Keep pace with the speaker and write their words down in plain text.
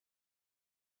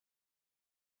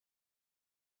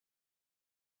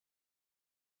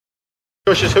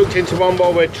Josh has hooked into one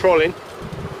while we're trolling.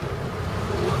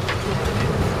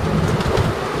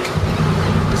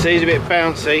 The sea's a bit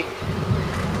bouncy.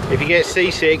 If you get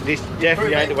seasick, this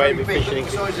definitely ain't the way to be fishing. Look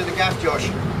at the size of the gaff, Josh.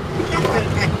 No,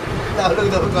 look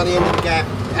at the hook on the end of the gaff.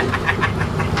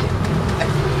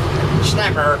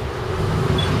 Snapper.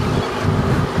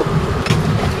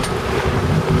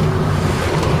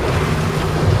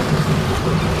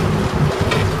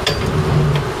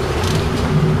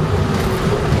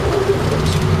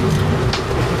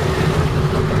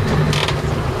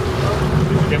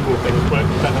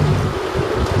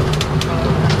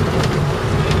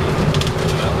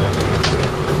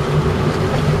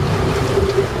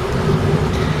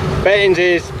 Bettings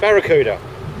is barracuda.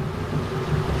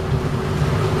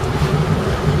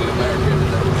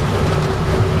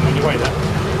 You wait there.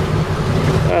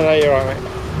 Oh no, you're right, mate.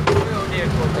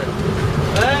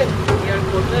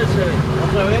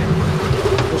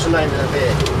 What's the name of the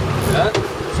beer? Huh?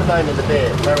 What's the name of the beer?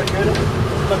 Barracuda?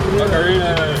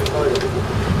 Buccarina.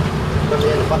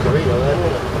 Buccarina, then,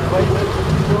 isn't it?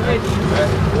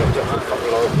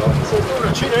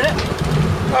 Tuna in it?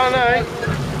 Oh no.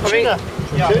 Tuna.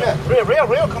 Yeah. Tuna.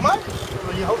 Real, come on.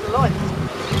 Well, you hold the line.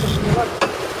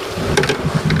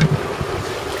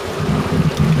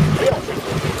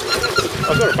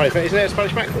 I've got a funny thing, isn't it a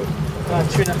Spanish mackerel?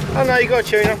 Tuna. Oh no, you got a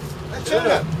tuna.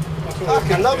 Tuna.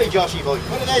 Fucking lovely, Joshy boy.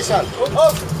 Look at there, son.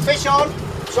 Oh, fish on.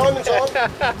 Simon's on.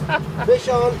 Fish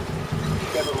on.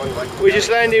 We're just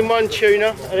landing one tuna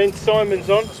and then Simon's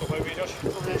on. Fish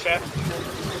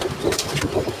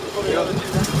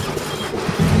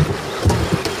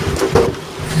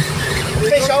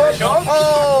on.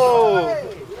 Oh!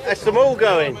 That's them all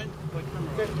going.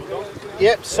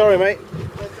 Yep, sorry mate.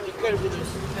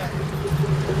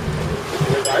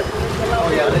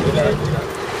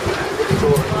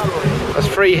 That's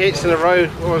 3 hits in a row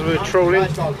while we were trawling.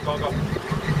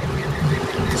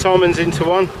 Simon's into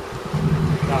one.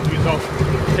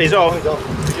 He's off.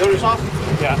 Yours off?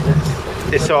 Yeah.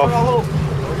 It's off.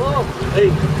 Hey.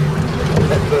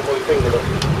 Let's put my finger up.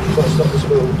 Got to stop the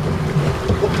spool.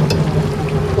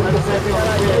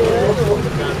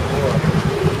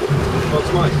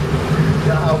 What's nice?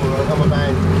 Yeah, I'm a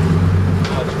man.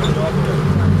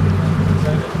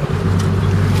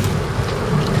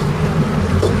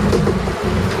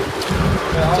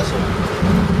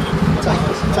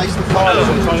 Taste the fire.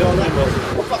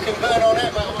 Fucking burn on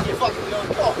that, mate. You fucking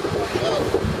oh.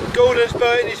 Gordon's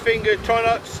burning his finger trying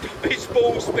to stop his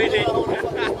ball spinning.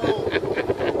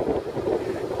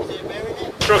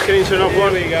 Trucking into another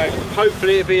one. There you go.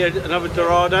 Hopefully it'll be another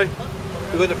Dorado.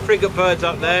 We've got the frigate birds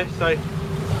up there, so.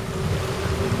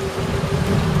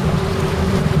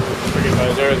 Frigate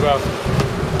birds there as well.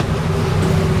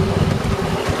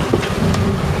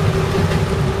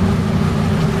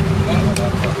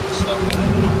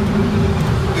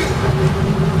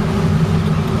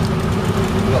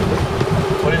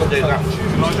 What did it do that?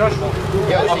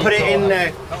 Yeah, I'll put it in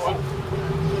there.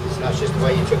 That's just the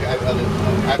way you took it out of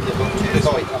the book to the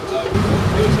side.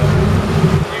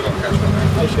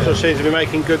 So seems to be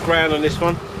making good ground on this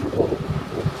one.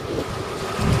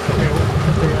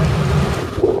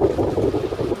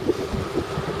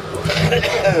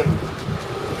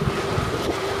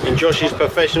 In Josh's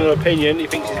professional opinion, he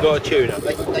thinks he's got a tuna.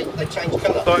 They change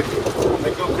colour. Like,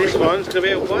 this one's going to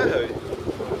be a wahoo.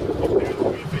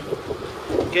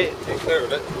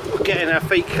 We're getting our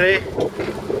feet clear.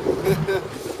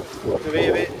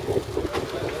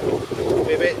 It's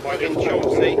a bit fucking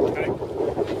chauncey.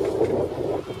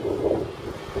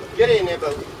 Get in there,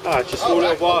 Bill. Ah, just all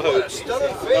little wahoo.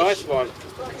 Stunning fish. Nice one.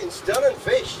 Fucking stunning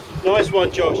fish. Nice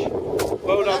one, Josh.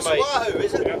 Well done, That's mate. wahoo,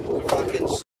 is it? Yeah. Fucking.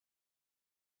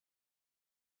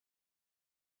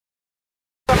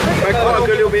 Quite a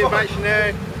good little bit of action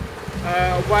there.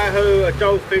 A wahoo, a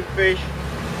dolphin fish.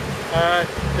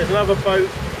 There's another boat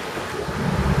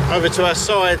over to our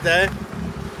side there.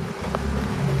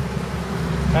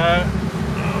 I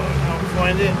can't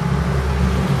find it.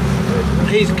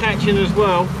 He's catching as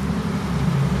well.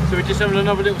 So we're just having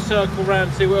another little circle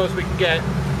round to see what else we can get.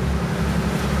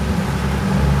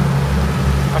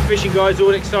 Our fishing guys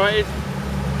all excited.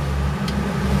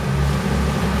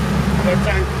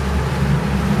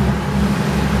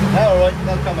 Alright,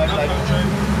 they'll come out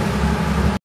later.